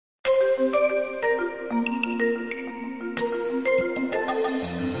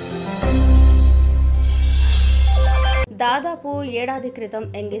దాదాపు ఏడాది క్రితం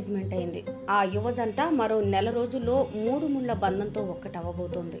ఎంగేజ్మెంట్ అయింది. ఆ యువజంట మరో నెల రోజుల్లో 3 ముళ్ల బంధంతో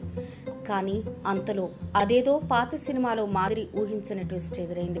ఒక్కటవ్వబోతోంది. కానీ అంతలో అదేదో పాత సినిమాలో మాదిరి ఊహించని ట్విస్ట్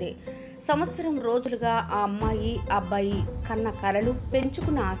ఎదురైంది. సంవత్సరం రోజులుగా ఆ అమ్మాయి అబ్బాయి కన్న కలలు,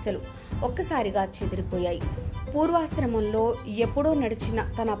 పెంచుకున్న ఆశలు ఒక్కసారిగా చెదిరిపోయాయి. పూర్వాశ్రమంలో ఎప్పుడో నడిచిన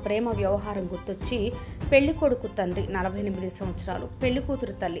తన ప్రేమ వ్యవహారం గుర్తొచ్చి పెళ్లి కొడుకు తండ్రి 48 సంవత్సరాలు, పెళ్లి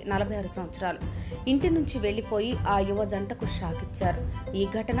కూతురు తల్లి 46 సంవత్సరాలు ఇంటి నుంచి వెళ్లిపోయి ఆ యువ జంటకు షాక్ ఇచ్చారు. ఈ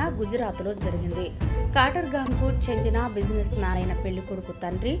ఘటన గుజరాత్లో జరిగింది. కాటర్గామ్కు చెందిన బిజినెస్ మ్యాన్ అయిన పెళ్లి కొడుకు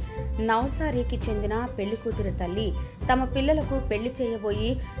తండ్రి, నవసారికి చెందిన పెళ్లి కూతురు తల్లి తమ పిల్లలకు పెళ్లి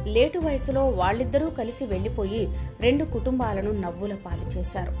చేయబోయి లేటు వయసులో వాళ్ళిద్దరూ కలిసి వెళ్లిపోయి 2 కుటుంబాలను నవ్వుల పాలు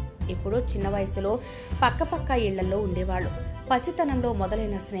చేశారు. ఇప్పుడు చిన్న వయసులో పక్కపక్క ఇళ్లలో ఉండేవాళ్లు. పసితనంలో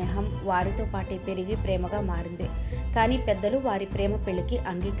మొదలైన స్నేహం వారితో పాటే పెరిగి ప్రేమగా మారింది. కానీ పెద్దలు వారి ప్రేమ పెళ్లికి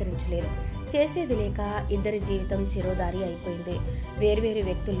అంగీకరించలేరు. చేసేది లేక ఇద్దరి జీవితం చిరోదారి అయిపోయింది. వేర్వేరు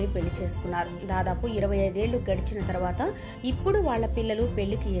వ్యక్తుల్ని పెళ్లి చేసుకున్నారు. దాదాపు 25 ఏళ్లు గడిచిన తర్వాత ఇప్పుడు వాళ్ల పిల్లలు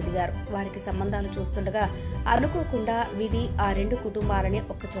పెళ్లికి ఎదిగారు. వారికి సంబంధాలు చూస్తుండగా అనుకోకుండా విధి ఆ 2 కుటుంబాలని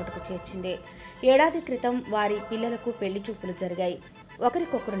ఒక్కచోటకు చేర్చింది. ఏడాది క్రితం వారి పిల్లలకు పెళ్లి చూపులు జరిగాయి.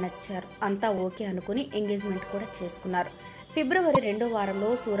 ఒకరికొకరు నచ్చారు. అంతా ఓకే అనుకుని ఎంగేజ్మెంట్ కూడా చేసుకున్నారు. ఫిబ్రవరి 2వ వారంలో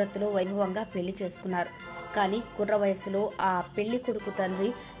సూరత్లో వైభవంగా పెళ్లి చేసుకున్నారు. కానీ కుర్ర వయసులో ఆ పెళ్లి కొడుకు తండ్రి,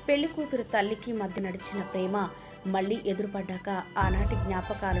 పెళ్లి కూతురు తల్లికి మధ్య నడిచిన ప్రేమ మళ్లీ ఎదురుపడ్డాక ఆనాటి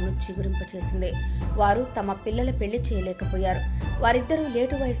జ్ఞాపకాలను చిగురింపచేసింది. వారు తమ పిల్లల పెళ్లి చేయలేకపోయారు. వారిద్దరూ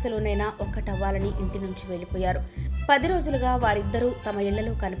లేటు వయసులోనైనా ఒక్కటవ్వాలని ఇంటి నుంచి వెళ్లిపోయారు. 10 రోజులుగా వారిద్దరూ తమ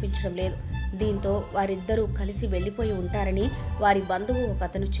ఇళ్లలో కనిపించడం లేదు. దీంతో వారిద్దరూ కలిసి వెళ్లిపోయి ఉంటారని వారి బంధువు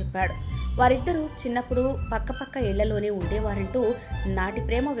ఒకతను చెప్పాడు. వారిద్దరూ చిన్నప్పుడు పక్కపక్క ఇళ్లలోనే ఉండేవారంటూ నాటి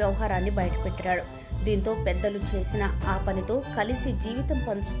ప్రేమ వ్యవహారాన్ని బయటపెట్టాడు. దీంతో పెద్దలు చేసిన ఆ పనితో కలిసి జీవితం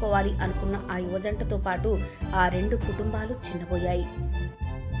పంచుకోవాలి అనుకున్న ఆ యువజంటతో పాటు ఆ 2 కుటుంబాలు చిన్నబోయాయి.